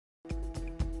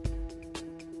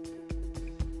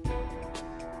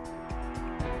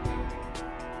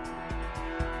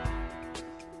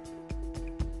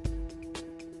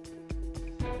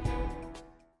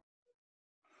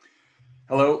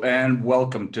Hello and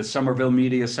welcome to Somerville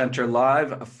Media Center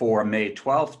Live for May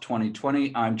 12th,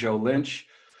 2020. I'm Joe Lynch.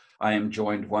 I am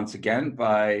joined once again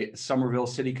by Somerville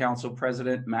City Council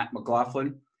President Matt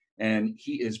McLaughlin, and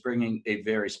he is bringing a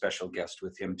very special guest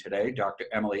with him today, Dr.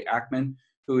 Emily Ackman,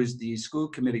 who is the school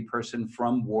committee person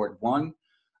from Ward 1.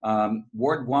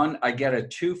 Ward 1, I get a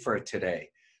two for today.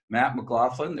 Matt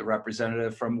McLaughlin, the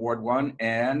representative from Ward 1,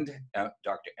 and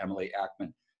Dr. Emily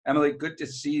Ackman. Emily, good to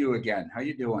see you again. How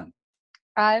you doing?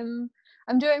 I'm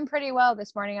doing pretty well.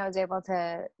 This morning I was able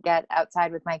to get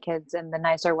outside with my kids in the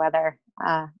nicer weather.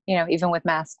 Even with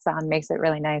masks on, makes it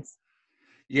really nice.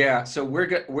 Yeah, so we're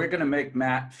going to make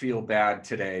Matt feel bad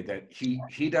today that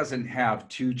he doesn't have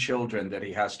two children that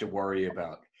he has to worry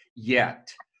about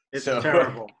yet. It's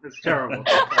terrible. It's terrible.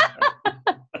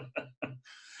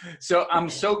 So I'm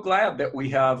so glad that we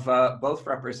have both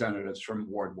representatives from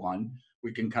Ward 1.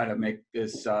 We can kind of make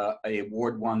this a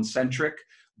Ward 1 centric.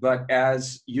 But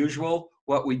as usual,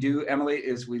 what we do, Emily,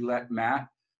 is we let Matt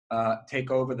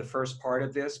take over the first part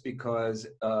of this because,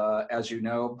 as you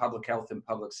know, public health and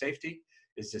public safety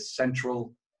is a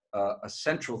central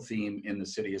theme in the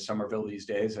city of Somerville these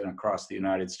days and across the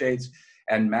United States.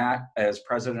 And Matt, as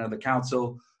president of the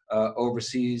council,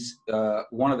 oversees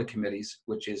one of the committees,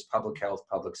 which is public health,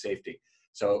 public safety.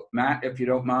 So Matt, if you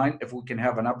don't mind, if we can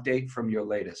have an update from your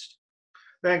latest.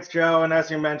 Thanks, Joe. And as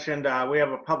you mentioned, we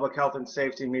have a public health and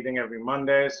safety meeting every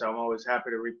Monday, so I'm always happy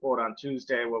to report on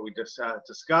Tuesday what we just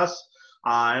discuss.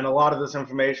 And a lot of this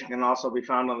information can also be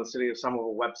found on the City of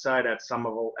Somerville website at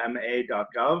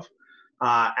somervillema.gov.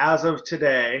 As of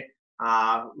today,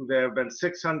 there have been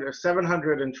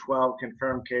 712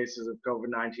 confirmed cases of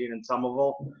COVID-19 in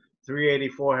Somerville.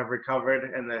 384 have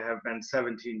recovered, and there have been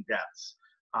 17 deaths.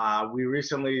 We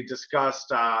recently discussed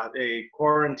a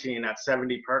quarantine at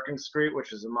 70 Perkins Street,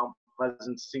 which is a Mount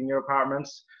Pleasant senior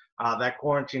apartments. That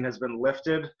quarantine has been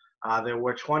lifted. There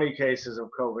were 20 cases of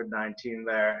COVID-19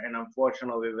 there, and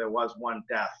unfortunately there was one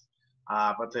death.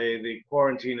 But the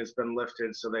quarantine has been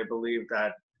lifted, so they believe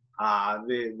that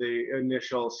the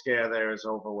initial scare there is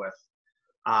over with.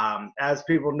 As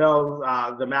people know,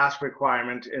 the mask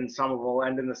requirement in Somerville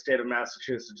and in the state of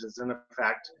Massachusetts is in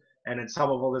effect. And in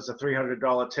Somerville, there's a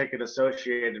 $300 ticket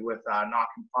associated with not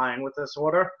complying with this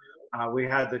order. We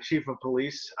had the chief of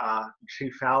police,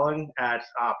 Chief Fallon, at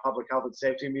a public health and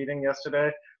safety meeting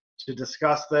yesterday to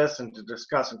discuss this and to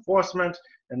discuss enforcement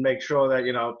and make sure that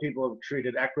people are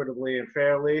treated equitably and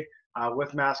fairly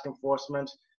with mask enforcement.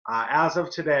 As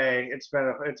of today, it's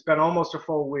been almost a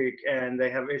full week, and they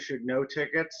have issued no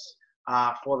tickets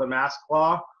for the mask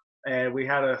law. And we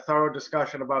had a thorough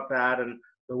discussion about that. And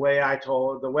the way I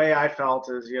felt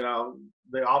is,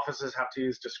 the officers have to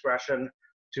use discretion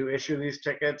to issue these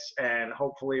tickets, and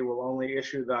hopefully will only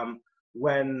issue them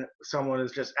when someone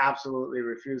is just absolutely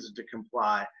refusing to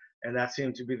comply. And that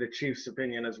seemed to be the chief's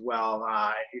opinion as well.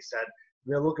 He said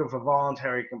they're looking for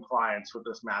voluntary compliance with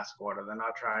this mask order. They're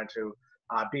not trying to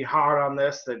be hard on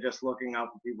this. They're just looking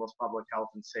out for people's public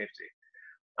health and safety.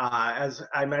 As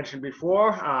I mentioned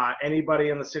before, anybody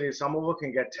in the city of Somerville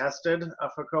can get tested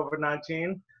for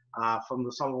COVID-19 from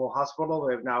the Somerville Hospital.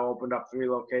 They've now opened up 3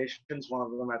 locations, one of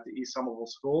them at the East Somerville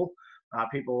School.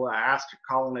 People are asked to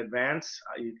call in advance.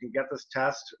 You can get this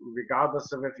test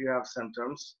regardless of if you have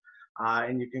symptoms.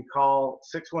 And you can call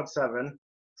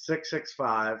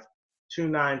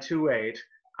 617-665-2928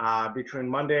 between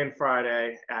Monday and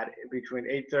Friday at between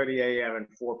 8:30 a.m. and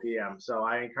 4 p.m. So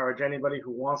I encourage anybody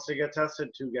who wants to get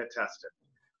tested to get tested.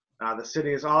 The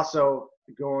city is also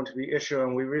going to be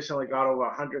issuing, we recently got over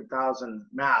 100,000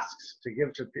 masks to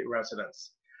give to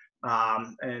residents.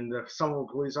 And the Somerville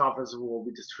police officers will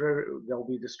be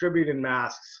distributing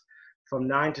masks from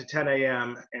 9 to 10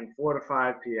 a.m. and 4 to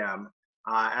 5 p.m.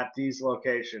 At these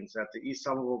locations, at the East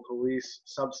Somerville Police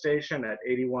Substation at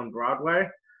 81 Broadway.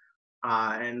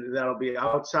 And that'll be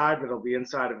outside, but it'll be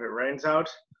inside if it rains out.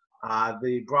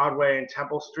 The Broadway and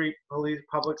Temple Street Police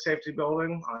Public Safety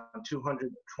Building on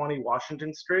 220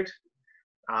 Washington Street.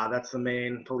 That's the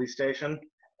main police station.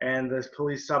 And this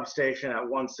police substation at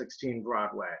 116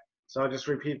 Broadway. So I'll just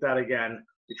repeat that again.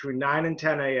 Between 9 and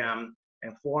 10 a.m.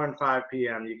 and 4 and 5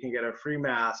 p.m., you can get a free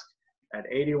mask at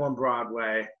 81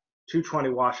 Broadway, 220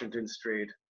 Washington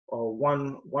Street, or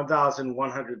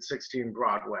 1116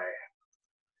 Broadway.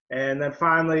 And then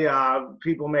finally,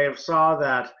 people may have saw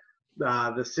that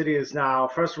the city is now,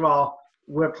 first of all,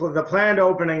 the planned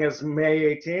opening is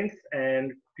May 18th,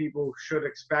 and people should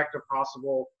expect a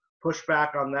possible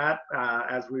pushback on that,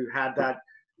 as we've had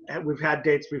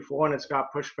dates before and it's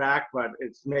got pushed back, but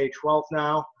it's May 12th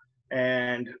now.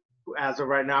 And as of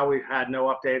right now, we've had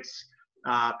no updates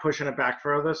pushing it back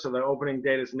further. So the opening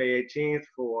date is May 18th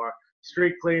for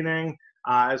street cleaning,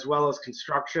 as well as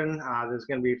construction. There's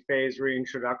going to be phased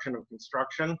reintroduction of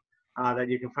construction that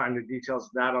you can find the details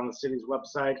of that on the city's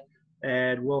website.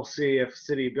 And we'll see if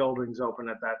city buildings open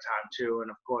at that time too. And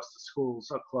of course, the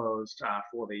schools are closed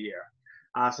for the year.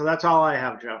 So that's all I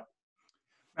have, Joe.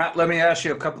 Matt, let me ask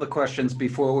you a couple of questions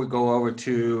before we go over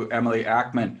to Emily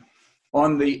Ackman.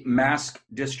 On the mask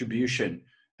distribution,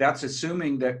 that's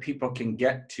assuming that people can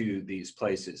get to these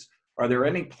places. Are there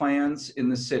any plans in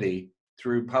the city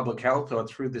through public health or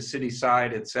through the city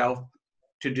side itself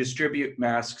to distribute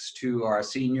masks to our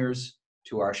seniors,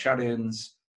 to our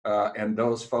shut-ins, and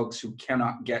those folks who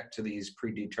cannot get to these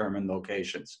predetermined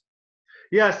locations?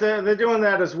 Yes, they're doing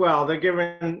that as well. They're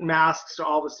giving masks to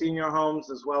all the senior homes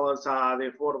as well as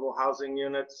the affordable housing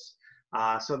units.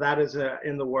 So that is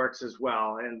in the works as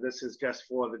well. And this is just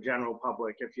for the general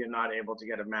public if you're not able to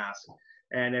get a mask.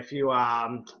 And if you,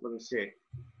 let me see,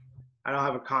 I don't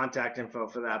have a contact info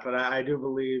for that, but I do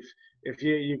believe if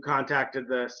you contacted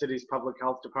the city's public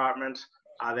health department,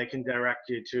 they can direct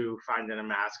you to finding a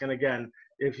mask. And again,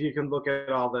 if you can look at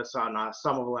all this on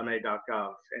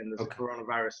somervillema.gov and this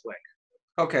coronavirus link.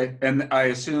 Okay, and I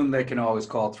assume they can always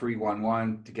call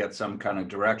 311 to get some kind of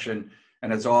direction.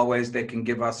 And as always, they can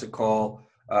give us a call,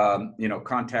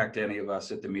 contact any of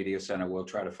us at the Media Center. We'll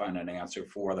try to find an answer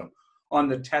for them. On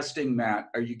the testing, Matt,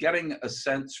 are you getting a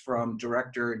sense from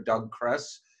Director Doug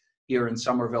Kress here in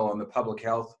Somerville on the public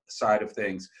health side of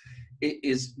things?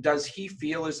 Does he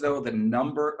feel as though the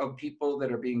number of people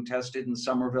that are being tested in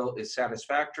Somerville is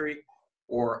satisfactory,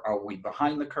 or are we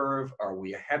behind the curve? Are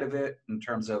we ahead of it in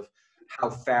terms of how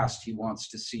fast he wants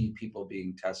to see people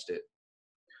being tested?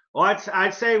 Well,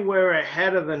 I'd say we're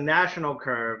ahead of the national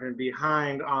curve and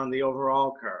behind on the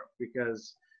overall curve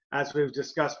because, as we've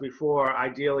discussed before,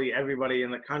 ideally everybody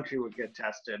in the country would get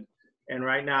tested. And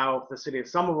right now, the city of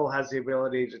Somerville has the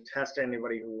ability to test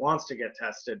anybody who wants to get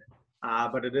tested,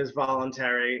 but it is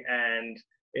voluntary and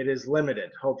it is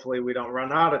limited. Hopefully we don't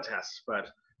run out of tests,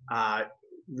 but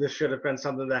this should have been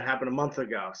something that happened a month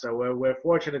ago. So we're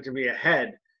fortunate to be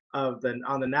ahead of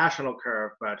on the national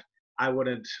curve, but I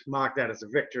wouldn't mark that as a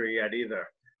victory yet either.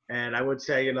 And I would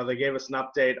say, they gave us an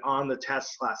update on the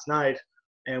tests last night,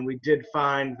 and we did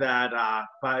find that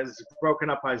broken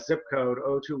up by zip code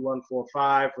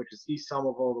 02145, which is East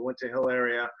Somerville, the Winter Hill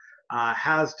area,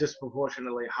 has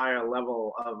disproportionately higher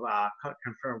level of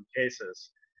confirmed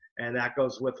cases. And that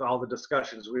goes with all the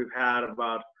discussions we've had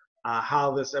about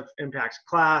how this impacts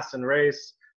class and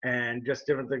race and just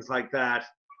different things like that.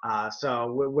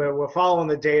 So we're following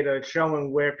the data. It's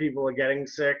showing where people are getting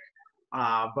sick,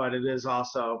 but it is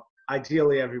also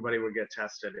ideally everybody would get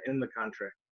tested in the country.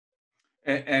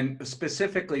 And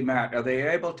specifically, Matt, are they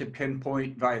able to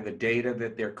pinpoint via the data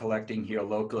that they're collecting here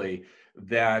locally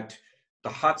that the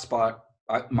hotspot,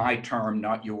 my term,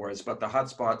 not yours, but the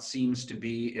hotspot seems to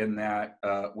be in that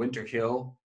Winter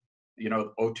Hill,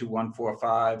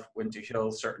 02145, Winter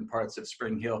Hill, certain parts of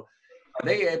Spring Hill? Are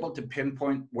they able to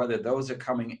pinpoint whether those are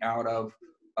coming out of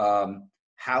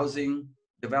housing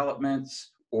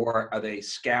developments, or are they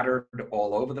scattered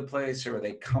all over the place, or are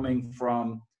they coming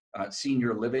from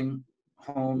senior living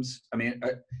homes? I mean,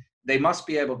 they must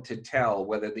be able to tell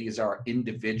whether these are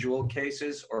individual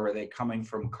cases or are they coming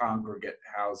from congregate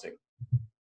housing?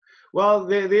 Well,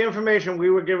 the information we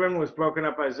were given was broken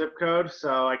up by zip code,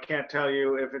 so I can't tell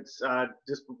you if it's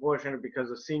disproportionate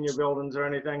because of senior buildings or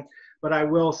anything. But I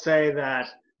will say that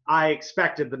I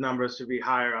expected the numbers to be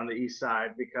higher on the east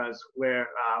side because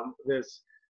there's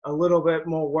a little bit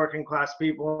more working class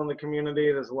people in the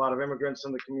community. There's a lot of immigrants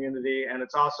in the community, and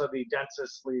it's also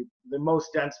the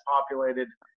most dense populated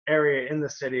area in the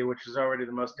city, which is already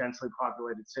the most densely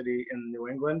populated city in New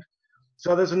England.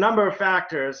 So there's a number of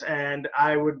factors, and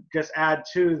I would just add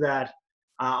to that,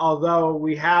 although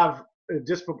we have a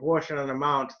disproportionate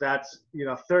amount, that's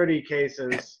 30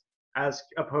 cases as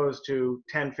opposed to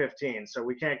 10, 15. So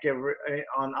we can't give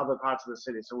on other parts of the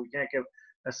city. So we can't give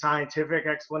a scientific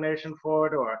explanation for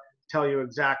it or tell you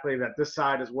exactly that this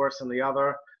side is worse than the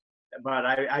other. But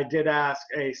I did ask,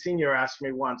 a senior asked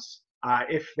me once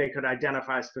if they could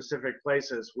identify specific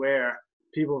places where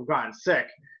people have gotten sick.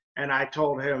 And I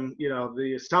told him,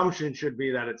 the assumption should be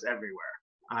that it's everywhere.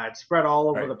 It's spread all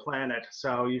over the planet.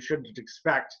 So you shouldn't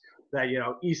expect that,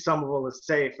 East Somerville is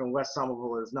safe and West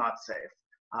Somerville is not safe.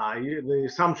 The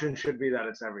assumption should be that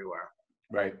it's everywhere.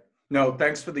 Right. No,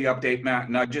 thanks for the update, Matt.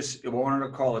 And I just wanted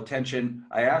to call attention.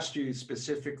 I asked you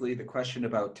specifically the question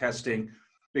about testing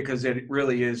because it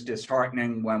really is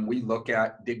disheartening when we look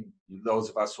at, those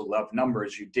of us who love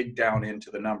numbers, you dig down into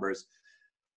the numbers.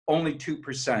 Only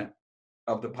 2%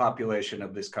 of the population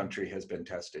of this country has been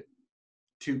tested.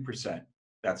 2%.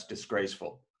 That's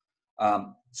disgraceful.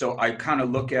 So I kind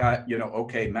of look at,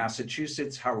 okay,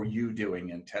 Massachusetts, how are you doing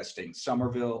in testing?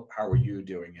 Somerville, how are you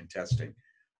doing in testing?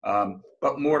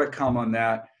 But more to come on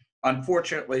that.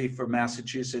 Unfortunately for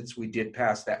Massachusetts, we did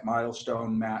pass that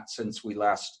milestone, Matt, since we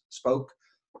last spoke.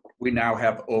 We now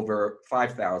have over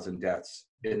 5,000 deaths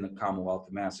in the Commonwealth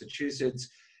of Massachusetts,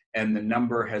 and the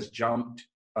number has jumped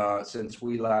since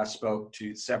we last spoke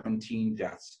to 17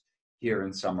 deaths here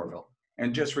in Somerville.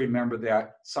 And just remember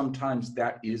that sometimes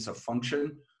that is a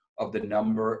function of the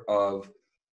number of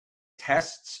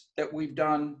tests that we've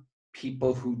done,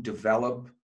 people who develop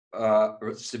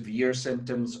severe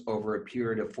symptoms over a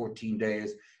period of 14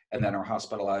 days and then are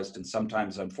hospitalized. And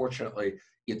sometimes, unfortunately,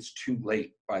 it's too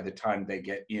late by the time they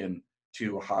get in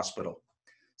to a hospital.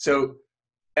 So,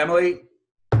 Emily,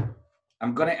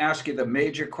 I'm going to ask you the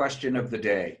major question of the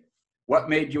day. What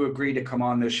made you agree to come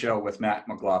on this show with Matt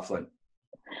McLaughlin?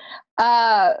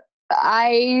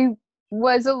 I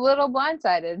was a little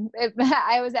blindsided.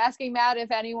 I was asking Matt if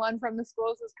anyone from the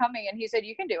schools was coming, and he said,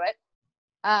 you can do it.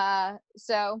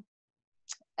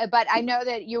 But I know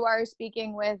that you are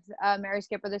speaking with Mary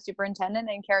Skipper, the superintendent,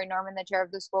 and Carrie Norman, the chair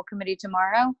of the school committee,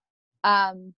 tomorrow.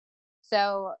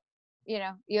 So,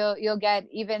 you'll get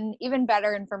even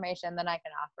better information than I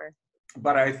can offer.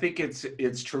 But I think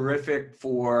it's terrific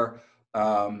for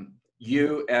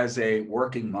you as a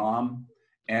working mom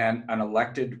and an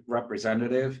elected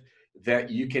representative that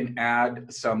you can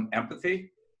add some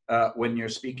empathy when you're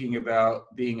speaking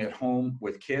about being at home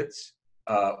with kids,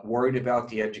 worried about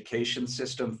the education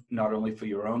system, not only for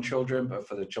your own children, but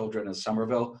for the children of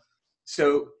Somerville.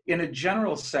 So in a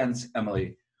general sense,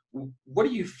 Emily, what are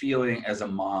you feeling as a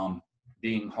mom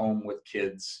being home with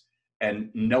kids and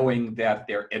knowing that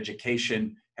their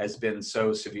education has been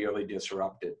so severely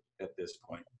disrupted at this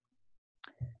point?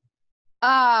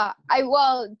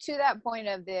 Well, to that point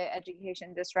of the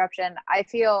education disruption, I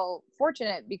feel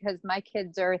fortunate because my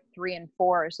kids are 3 and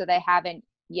 4, so they haven't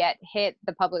yet hit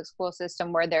the public school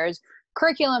system where there's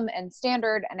curriculum and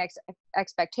standard and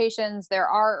expectations. There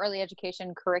are early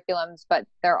education curriculums, but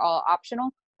they're all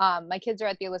optional. My kids are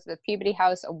at the Elizabeth Peabody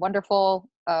House, a wonderful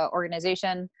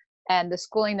organization, and the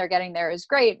schooling they're getting there is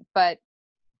great, but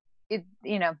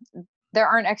there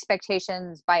aren't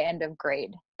expectations by end of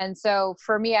grade. And so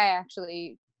for me, I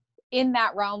actually, in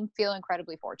that realm, feel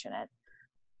incredibly fortunate.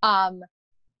 I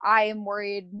am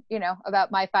worried,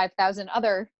 about my 5,000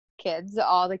 other kids,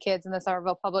 all the kids in the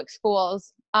Somerville Public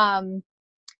Schools.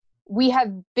 We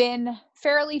have been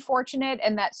fairly fortunate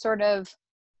in that sort of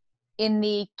in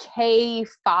the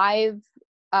K-5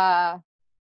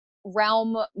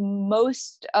 realm,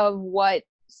 most of what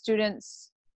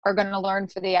students are going to learn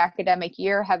for the academic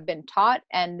year have been taught,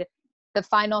 and the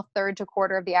final third to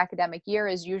quarter of the academic year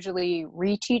is usually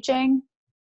reteaching.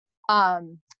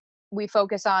 We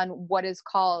focus on what is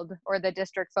called, or the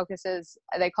district focuses,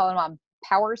 they call them on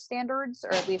power standards,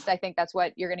 or at least I think that's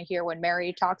what you're going to hear when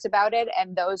Mary talks about it.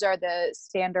 And those are the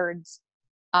standards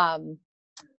that,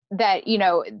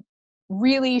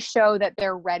 really show that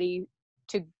they're ready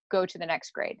to go to the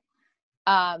next grade.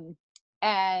 And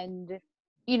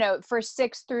for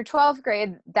 6th through 12th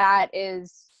grade, that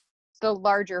is the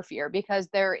larger fear, because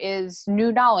there is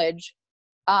new knowledge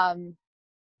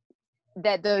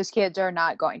that those kids are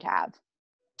not going to have.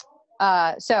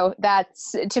 So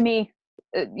that's, to me,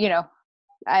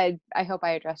 I hope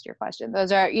I addressed your question.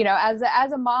 Those are, as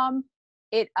a mom,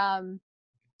 it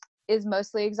is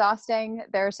mostly exhausting.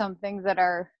 There are some things that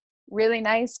are really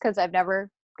nice because I've never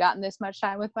gotten this much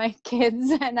time with my kids,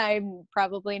 and I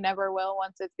probably never will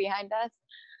once it's behind us.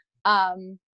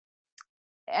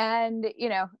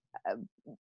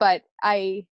 But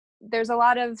there's a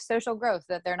lot of social growth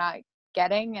that they're not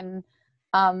getting, and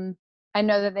I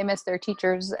know that they miss their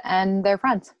teachers and their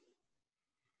friends.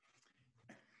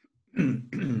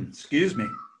 Excuse me.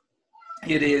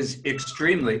 It is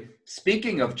extremely,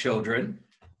 speaking of children,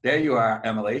 there you are,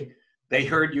 Emily. They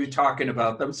heard you talking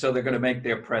about them, so they're going to make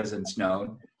their presence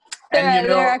known. And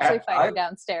they're actually fighting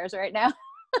downstairs right now.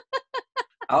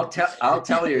 I'll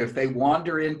tell you, if they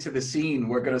wander into the scene,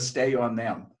 we're going to stay on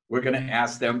them. We're going to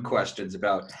ask them questions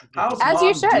about how's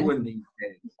mom doing these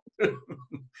days.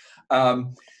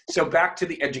 So back to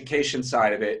the education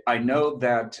side of it. I know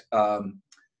that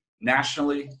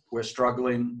nationally, we're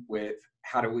struggling with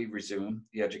how do we resume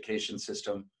the education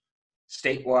system.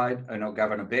 Statewide, I know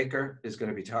Governor Baker is going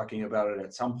to be talking about it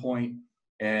at some point,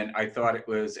 and I thought it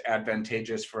was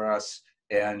advantageous for us.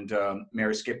 And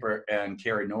Mary Skipper and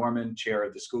Carrie Norman, chair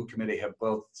of the school committee, have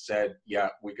both said, yeah,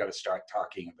 we got to start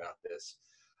talking about this.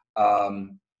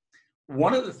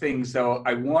 One of the things, though,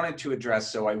 I wanted to address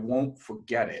so I won't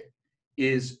forget it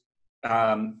is,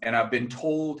 and I've been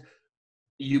told,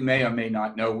 you may or may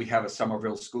not know, we have a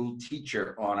Somerville school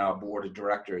teacher on our board of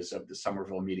directors of the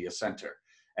Somerville Media Center.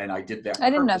 And I did that I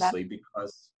didn't know that.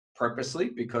 purposely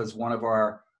because one of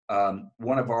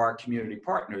our community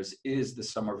partners is the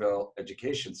Somerville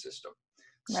education system.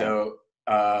 Right. So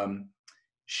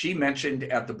she mentioned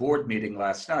at the board meeting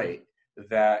last night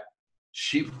that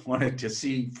she wanted to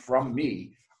see from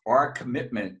me our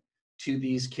commitment to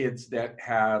these kids that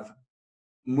have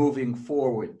moving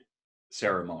forward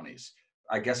ceremonies.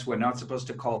 I guess we're not supposed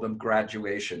to call them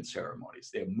graduation ceremonies.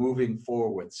 They're moving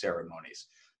forward ceremonies,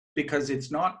 because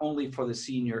it's not only for the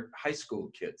senior high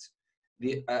school kids.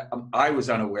 I was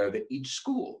unaware that each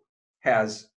school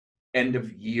has end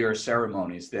of year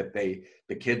ceremonies that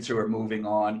the kids who are moving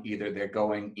on, either they're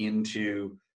going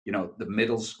into, the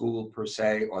middle school per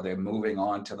se, or they're moving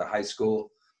on to the high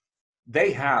school.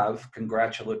 They have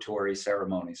congratulatory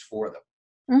ceremonies for them.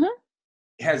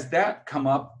 Mm-hmm. Has that come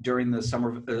up during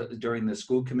the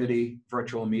school committee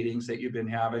virtual meetings that you've been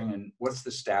having, and what's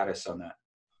the status on that?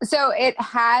 So it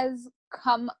has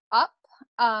come up.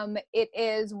 It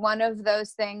is one of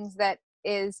those things that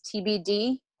is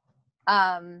TBD.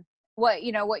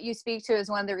 What you speak to is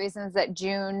one of the reasons that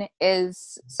June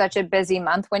is such a busy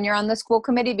month when you're on the school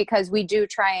committee, because we do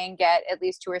try and get at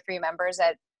least 2 or 3 members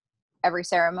at every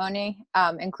ceremony,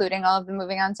 including all of the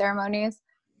moving on ceremonies.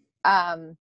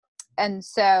 And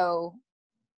so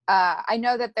I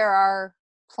know that there are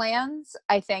plans.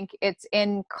 I think it's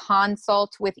in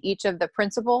consult with each of the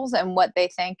principals and what they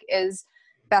think is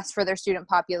best for their student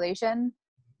population.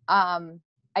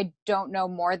 I don't know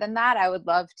more than that. I would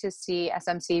love to see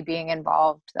SMC being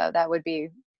involved, though. That would be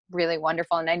really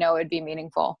wonderful, and I know it would be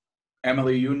meaningful.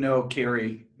 Emily, you know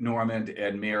Carrie Normand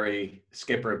and Mary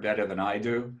Skipper better than I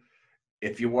do.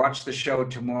 If you watch the show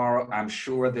tomorrow, I'm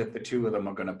sure that the 2 of them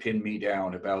are going to pin me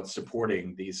down about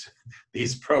supporting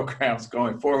these programs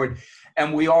going forward.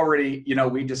 And we already,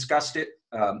 we discussed it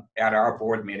at our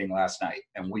board meeting last night,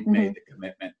 and we've made the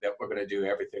commitment that we're going to do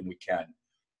everything we can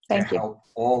to help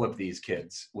all of these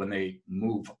kids when they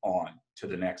move on to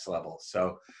the next level.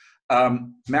 So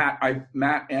Matt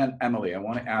and Emily, I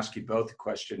want to ask you both a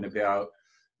question about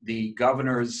the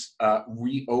governor's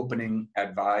reopening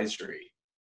advisory.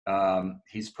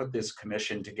 He's put this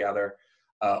commission together.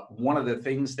 One of the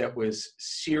things that was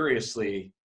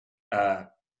seriously,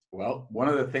 one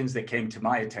of the things that came to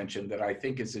my attention that I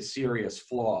think is a serious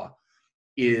flaw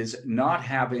is not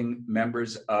having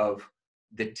members of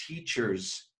the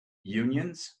teachers'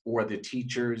 unions or the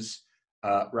teachers'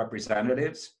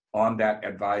 representatives on that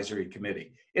advisory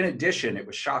committee. In addition, it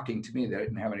was shocking to me that I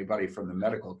didn't have anybody from the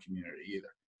medical community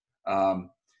either.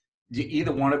 Do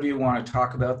either one of you want to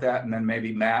talk about that? And then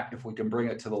maybe Matt, if we can bring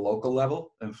it to the local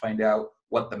level and find out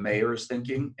what the mayor is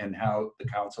thinking and how the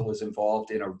council is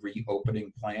involved in a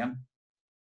reopening plan.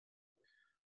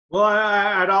 Well,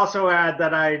 I'd also add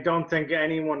that I don't think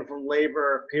anyone from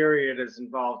labor, period, is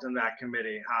involved in that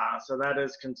committee. So that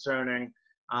is concerning.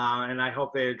 And I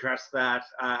hope they address that.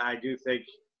 I do think,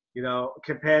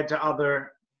 compared to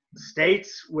other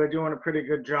states, we're doing a pretty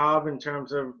good job in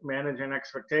terms of managing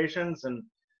expectations and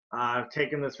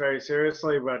taking this very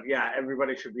seriously. But yeah,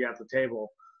 everybody should be at the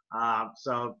table.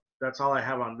 So that's all I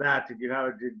have on that. Did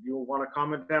you want to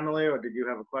comment, Emily, or did you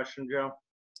have a question, Joe?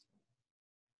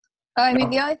 I mean,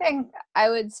 the only thing I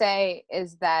would say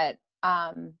is that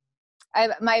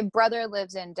my brother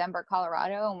lives in Denver,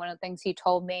 Colorado, and one of the things he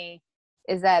told me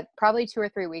is that probably 2 or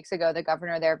 3 weeks ago, the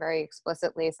governor there very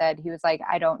explicitly said, he was like,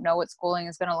 I don't know what schooling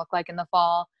is going to look like in the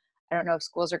fall. I don't know if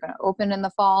schools are going to open in the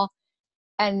fall.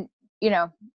 And,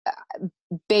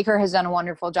 Baker has done a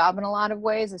wonderful job in a lot of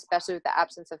ways, especially with the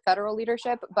absence of federal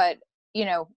leadership. But,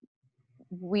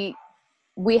 we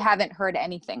haven't heard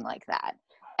anything like that.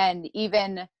 And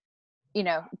even,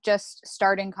 just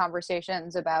starting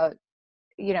conversations about,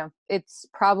 it's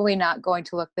probably not going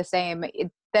to look the same.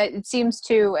 It seems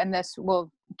to, and this will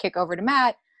kick over to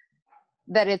Matt,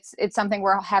 that it's something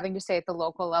we're having to say at the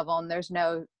local level, and there's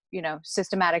no,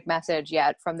 systematic message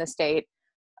yet from the state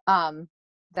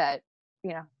that,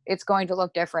 it's going to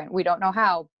look different. We don't know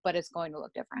how, but it's going to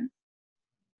look different.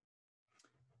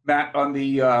 Matt, on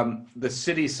the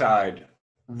city side,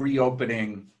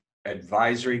 reopening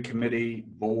advisory committee,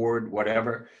 board,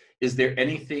 whatever, is there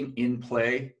anything in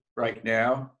play right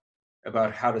now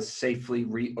about how to safely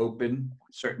reopen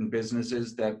certain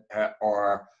businesses that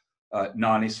are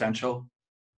non-essential?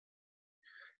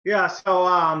 Yeah, so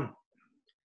how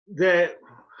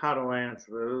do I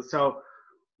answer this? So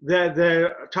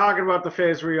they're talking about the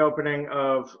phased reopening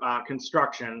of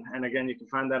construction. And again, you can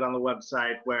find that on the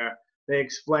website where they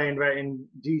explained in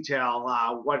detail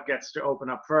what gets to open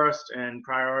up first and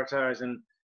prioritize. And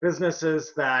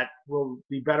businesses that will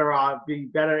be better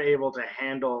able to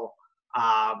handle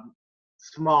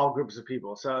small groups of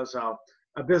people. So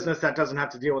a business that doesn't have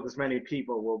to deal with as many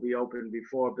people will be open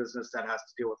before a business that has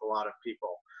to deal with a lot of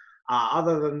people.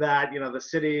 Other than that, the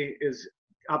city is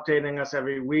updating us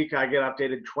every week. I get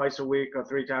updated twice a week or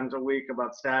 3 times a week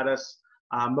about status.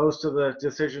 Most of the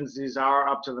decisions, these are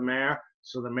up to the mayor.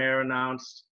 So the mayor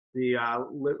announced the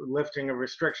lifting of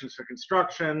restrictions for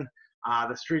construction,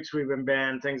 the street sweeping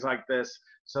ban, things like this.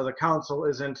 So the council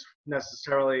isn't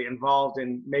necessarily involved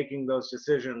in making those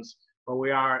decisions, but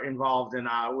we are involved in,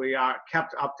 we are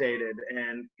kept updated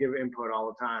and give input all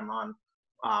the time on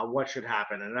what should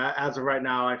happen. And as of right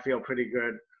now, I feel pretty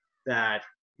good that,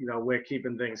 we're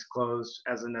keeping things closed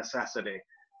as a necessity.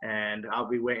 And I'll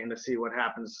be waiting to see what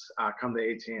happens come the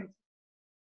 18th.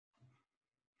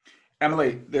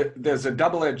 Emily, there's a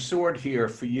double-edged sword here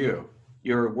for you.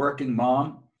 You're a working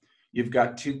mom. You've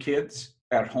got 2 kids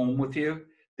at home with you.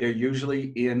 They're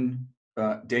usually in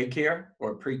daycare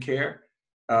or pre-care.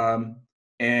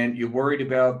 And you're worried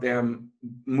about them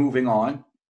moving on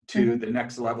to the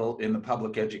next level in the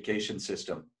public education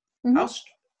system.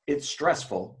 It's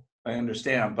stressful, I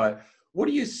understand, but what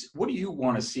do you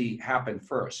want to see happen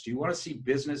first? Do you want to see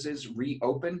businesses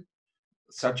reopen,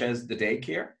 such as the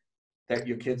daycare that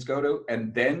your kids go to,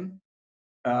 and then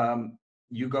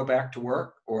you go back to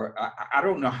work? Or I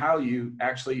don't know how you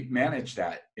actually manage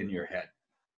that in your head.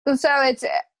 So it's,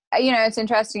 it's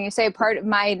interesting. You say part of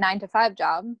my 9-to-5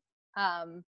 job,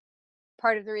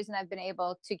 part of the reason I've been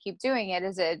able to keep doing it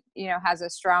is it, has a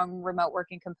strong remote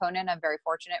working component. I'm very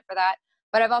fortunate for that.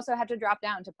 But I've also had to drop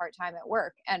down to part-time at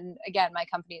work. And again, my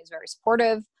company is very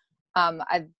supportive.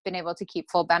 I've been able to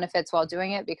keep full benefits while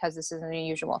doing it because this is an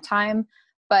unusual time.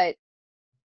 But,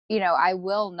 I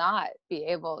will not be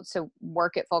able to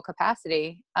work at full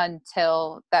capacity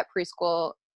until that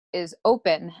preschool is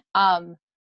open. And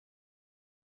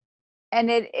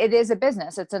it is a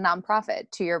business. It's a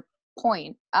nonprofit, to your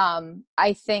point.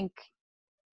 I think,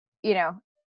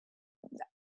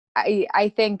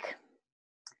 I think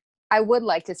I would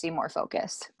like to see more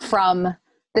focus from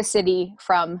the city,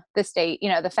 from the state.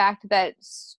 The fact that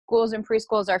schools and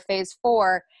preschools are phase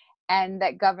 4 and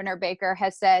that Governor Baker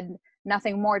has said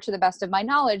nothing more to the best of my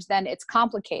knowledge, then it's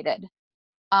complicated.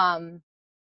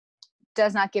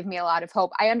 Does not give me a lot of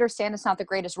hope. I understand it's not the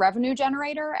greatest revenue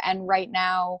generator. And right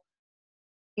now,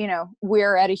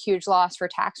 we're at a huge loss for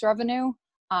tax revenue.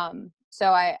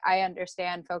 So I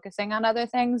understand focusing on other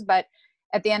things, but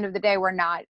at the end of the day, we're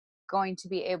not going to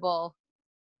be able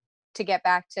to get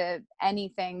back to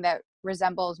anything that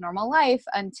resembles normal life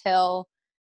until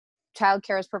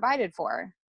childcare is provided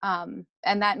for. And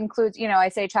that includes, I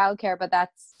say childcare, but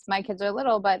that's, my kids are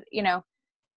little, but,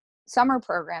 summer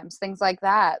programs, things like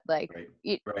that. Like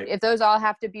if those all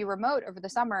have to be remote over the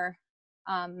summer,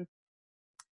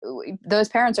 those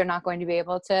parents are not going to be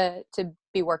able to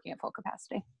be working at full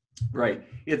capacity. Right.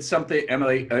 It's something,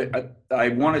 Emily, I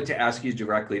wanted to ask you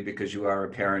directly because you are a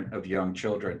parent of young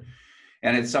children.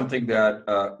 And it's something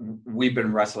that we've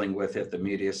been wrestling with at the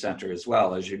Media Center as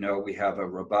well. As you know, we have a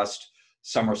robust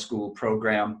summer school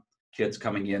program, kids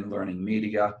coming in, learning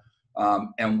media.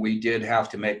 And we did have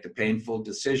to make the painful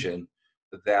decision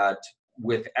that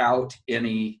without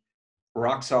any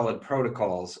rock solid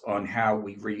protocols on how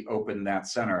we reopen that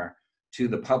center to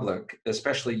the public,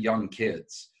 especially young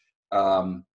kids,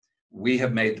 we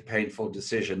have made the painful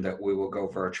decision that we will go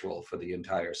virtual for the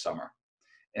entire summer.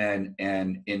 And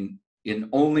in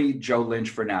only Joe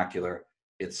Lynch vernacular,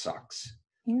 it sucks.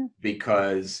 Yeah.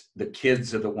 Because the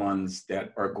kids are the ones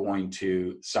that are going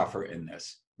to suffer in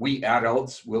this. We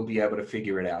adults will be able to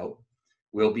figure it out.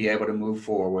 We'll be able to move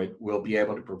forward. We'll be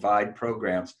able to provide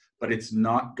programs, but it's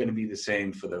not going to be the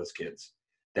same for those kids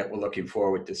that were looking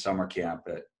forward to summer camp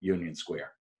at Union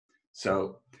Square.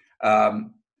 So,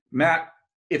 Matt,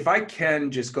 if I can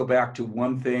just go back to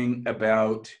one thing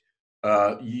about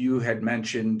you had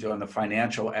mentioned on the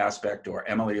financial aspect, or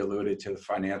Emily alluded to the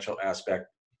financial aspect.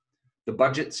 The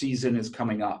budget season is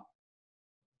coming up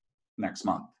next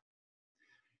month.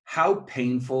 How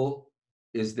painful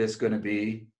is this going to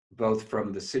be, both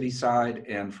from the city side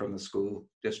and from the school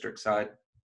district side?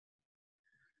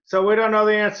 So we don't know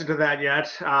the answer to that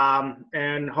yet.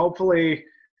 And hopefully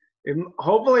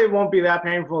it won't be that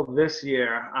painful this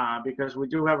year because we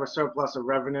do have a surplus of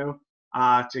revenue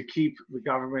to keep the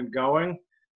government going.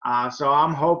 So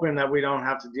I'm hoping that we don't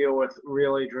have to deal with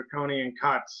really draconian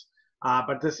cuts.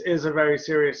 But this is a very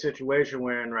serious situation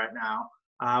we're in right now.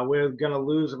 We're going to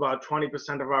lose about 20%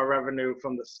 of our revenue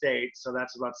from the state. So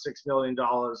that's about $6 million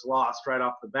lost right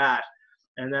off the bat.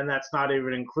 And then that's not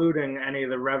even including any of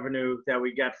the revenue that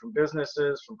we get from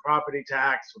businesses, from property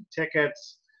tax, from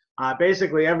tickets.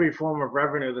 Basically, every form of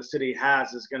revenue the city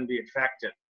has is going to be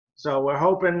affected. So we're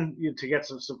hoping to get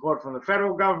some support from the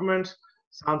federal government.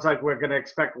 Sounds like we're going to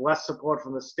expect less support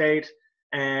from the state,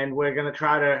 and we're going to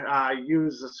try to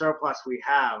use the surplus we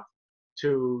have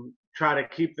to try to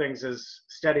keep things as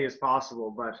steady as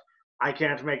possible. But I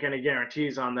can't make any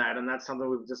guarantees on that, and that's something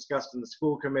we've discussed in the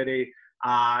school committee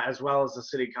as well as the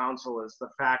city council, is the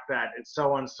fact that it's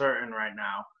so uncertain right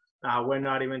now. We're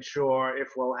not even sure if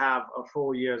we'll have a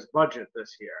full year's budget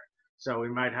this year. So we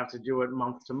might have to do it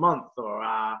month to month or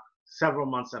several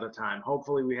months at a time.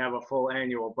 Hopefully we have a full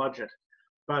annual budget.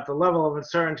 But the level of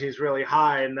uncertainty is really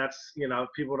high, and that's,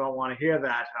 people don't want to hear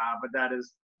that, but that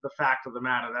is the fact of the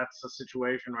matter. That's the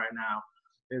situation right now,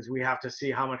 is we have to see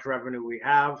how much revenue we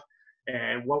have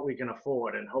and what we can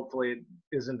afford, and hopefully it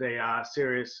isn't a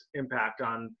serious impact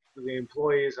on the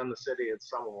employees and the city at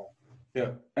Somerville.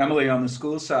 Yeah, Emily, on the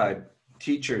school side,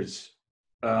 teachers,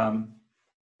 some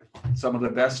of the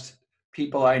best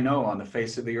people I know on the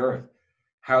face of the earth,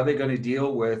 how are they going to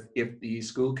deal with if the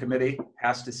school committee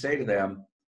has to say to them,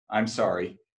 I'm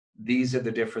sorry, these are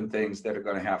the different things that are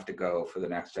going to have to go for the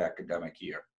next academic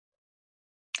year?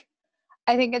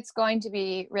 I think it's going to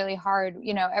be really hard.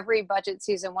 Every budget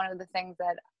season, one of the things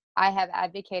that I have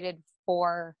advocated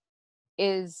for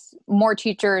is more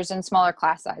teachers and smaller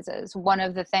class sizes. One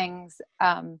of the things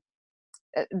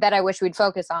that I wish we'd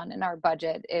focus on in our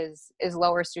budget is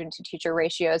lower student to teacher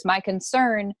ratios. My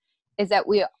concern is that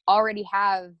we already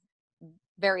have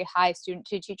very high student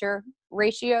to teacher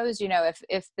ratios.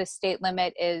 If the state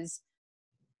limit is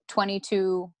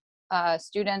 22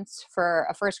 students for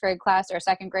a first grade class or a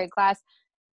second grade class,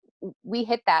 we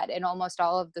hit that in almost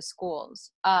all of the schools.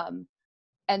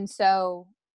 And so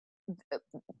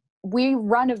we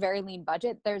run a very lean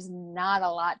budget. There's not a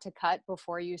lot to cut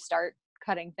before you start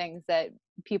cutting things that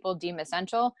people deem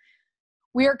essential.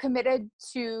 We are committed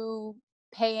to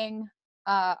paying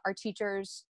our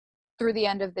teachers through the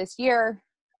end of this year,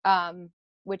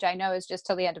 which I know is just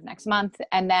till the end of next month.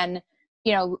 And then,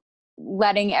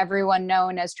 letting everyone know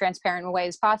in as transparent a way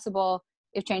as possible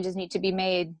if changes need to be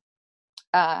made,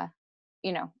 how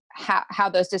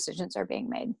those decisions are being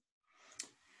made.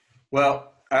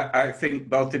 Well, I think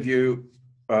both of you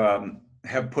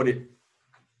have put it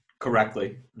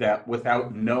correctly, that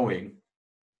without knowing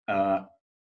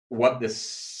what the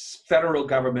federal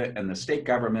government and the state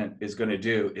government is going to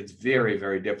do, it's very,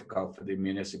 very difficult for the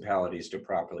municipalities to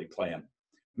properly plan.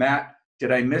 Matt,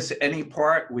 did I miss any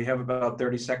part? We have about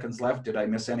 30 seconds left. Did I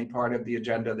miss any part of the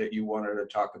agenda that you wanted to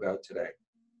talk about today?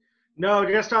 No,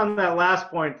 just on that last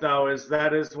point, though,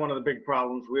 that is one of the big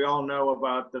problems. We all know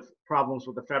about the problems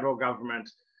with the federal government,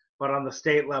 but on the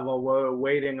state level, we're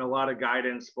awaiting a lot of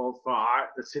guidance, both for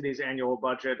the city's annual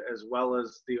budget as well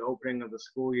as the opening of the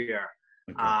school year.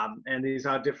 Okay. And these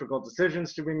are difficult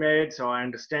decisions to be made, so I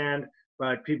understand,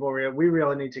 but we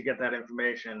really need to get that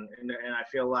information. And I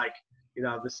feel like,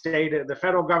 the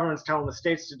federal government's telling the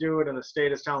states to do it, and the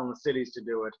state is telling the cities to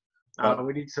do it. But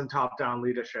we need some top-down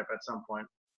leadership at some point.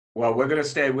 Well, we're going to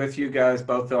stay with you guys,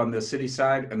 both on the city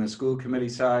side and the school committee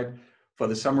side. For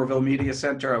the Somerville Media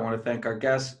Center, I want to thank our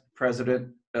guests,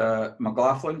 President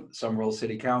McLaughlin, Somerville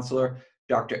City Councilor,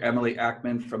 Dr. Emily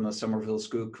Ackman from the Somerville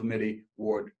School Committee,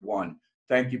 Ward 1.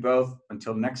 Thank you both.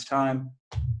 Until next time,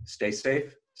 stay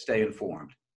safe, stay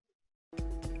informed.